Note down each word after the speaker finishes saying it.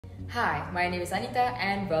Hi, my name is Anita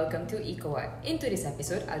and welcome to Ecowatt. In today's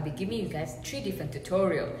episode, I'll be giving you guys 3 different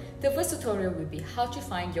tutorials. The first tutorial will be how to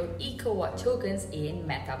find your Ecowatt tokens in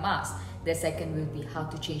MetaMask. The second will be how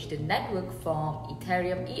to change the network from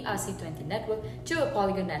Ethereum ERC20 network to a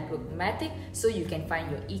Polygon network Matic so you can find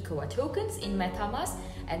your Ecowatt tokens in MetaMask.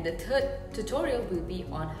 And the third tutorial will be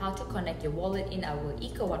on how to connect your wallet in our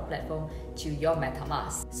Ecowatt platform to your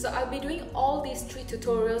MetaMask. So I'll be doing all these 3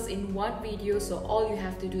 tutorials in one video, so all you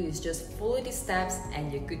have to do is just follow these steps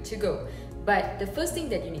and you're good to go. But the first thing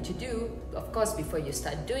that you need to do, of course, before you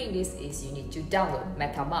start doing this, is you need to download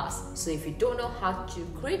MetaMask. So if you don't know how to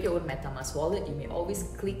create your own MetaMask wallet, you may always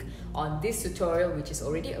click on this tutorial, which is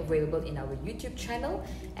already available in our YouTube channel.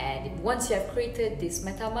 And once you have created this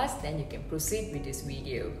MetaMask, then you can proceed with this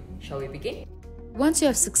video. Shall we begin? Once you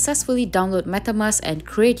have successfully downloaded MetaMask and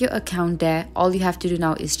create your account there, all you have to do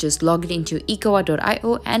now is just log in into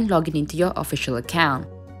EcoWattToken and log in into your official account.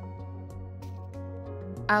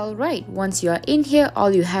 Alright, once you are in here,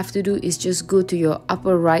 all you have to do is just go to your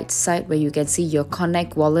upper right side where you can see your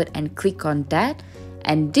Connect wallet and click on that.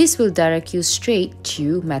 And this will direct you straight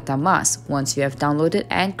to MetaMask once you have downloaded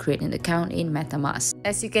and created an account in MetaMask.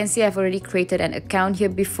 As you can see, I've already created an account here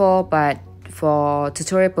before, but for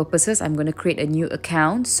tutorial purposes, I'm going to create a new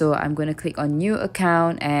account. So I'm going to click on new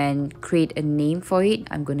account and create a name for it.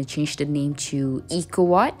 I'm going to change the name to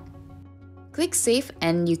Ecowatt. Click save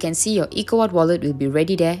and you can see your Ecowatt wallet will be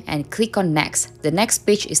ready there, and click on next. The next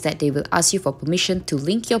page is that they will ask you for permission to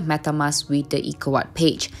link your MetaMask with the Ecowatt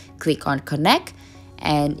page. Click on connect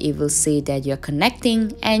and it will say that you're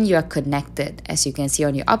connecting and you're connected. As you can see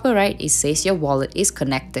on your upper right, it says your wallet is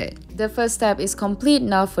connected. The first step is complete.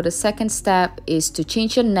 Now for the second step is to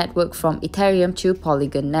change your network from Ethereum to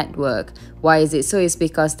Polygon network. Why is it so? It's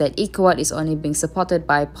because that Ecowatt is only being supported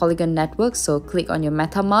by Polygon network. So click on your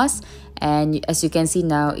MetaMask, and as you can see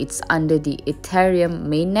now, it's under the Ethereum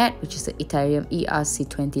Mainnet, which is the Ethereum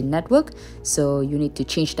ERC20 network. So you need to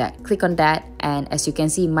change that. Click on that, and as you can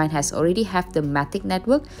see, mine has already have the Matic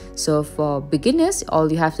network. So for beginners,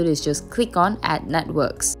 all you have to do is just click on Add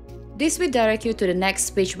Networks. This will direct you to the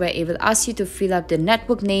next page where it will ask you to fill up the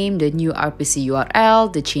network name, the new RPC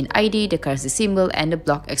URL, the chain ID, the currency symbol, and the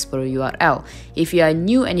block explorer URL. If you are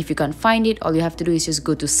new and if you can't find it, all you have to do is just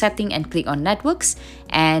go to setting and click on networks.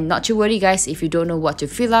 And not to worry guys, if you don't know what to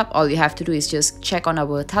fill up, all you have to do is just check on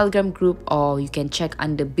our Telegram group, or you can check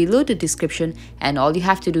under below the description, and all you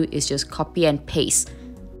have to do is just copy and paste.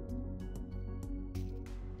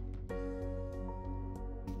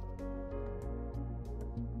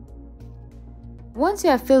 Once you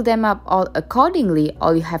have filled them up all accordingly,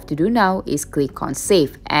 all you have to do now is click on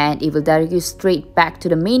save, and it will direct you straight back to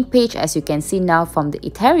the main page. As you can see now, from the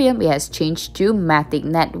Ethereum, it has changed to Matic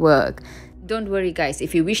network. Don't worry guys,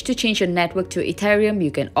 if you wish to change your network to Ethereum,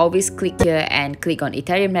 you can always click here and click on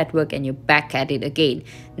Ethereum network and you're back at it again.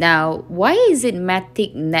 Now, why is it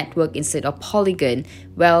Matic network instead of Polygon?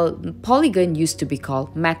 Well, Polygon used to be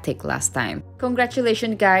called Matic last time.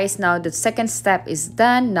 Congratulations guys, now the second step is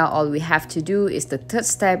done. Now all we have to do is the third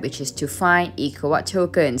step, which is to find Ecowatt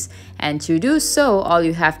tokens. And to do so, all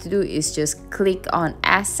you have to do is just click on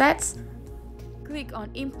Assets, click on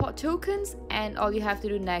import tokens, and all you have to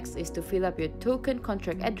do next is to fill up your token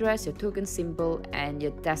contract address, your token symbol, and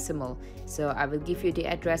your decimal. So I will give you the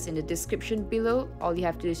address in the description below. All you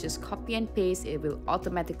have to do is just copy and paste. It will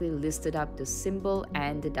automatically list it up the symbol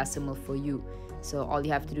and the decimal for you. So all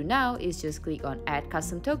you have to do now is just click on add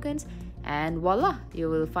custom tokens, and voila, you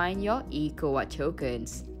will find your Ecowatt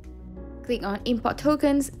tokens. Click on import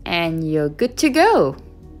tokens and you're good to go.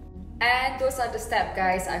 And those are the steps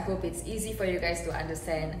guys. I hope it's easy for you guys to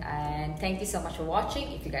understand, and thank you so much for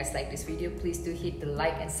watching. If you guys like this video, please do hit the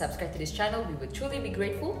like and subscribe to this channel. We would truly be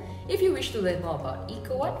grateful. If you wish to learn more about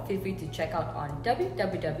Ecowatt, feel free to check out on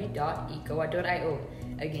www.ecowatt.io.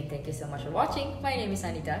 Again, thank you so much for watching. My name is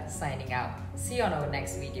Anita, signing out. See you on our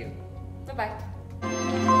next video. Bye bye.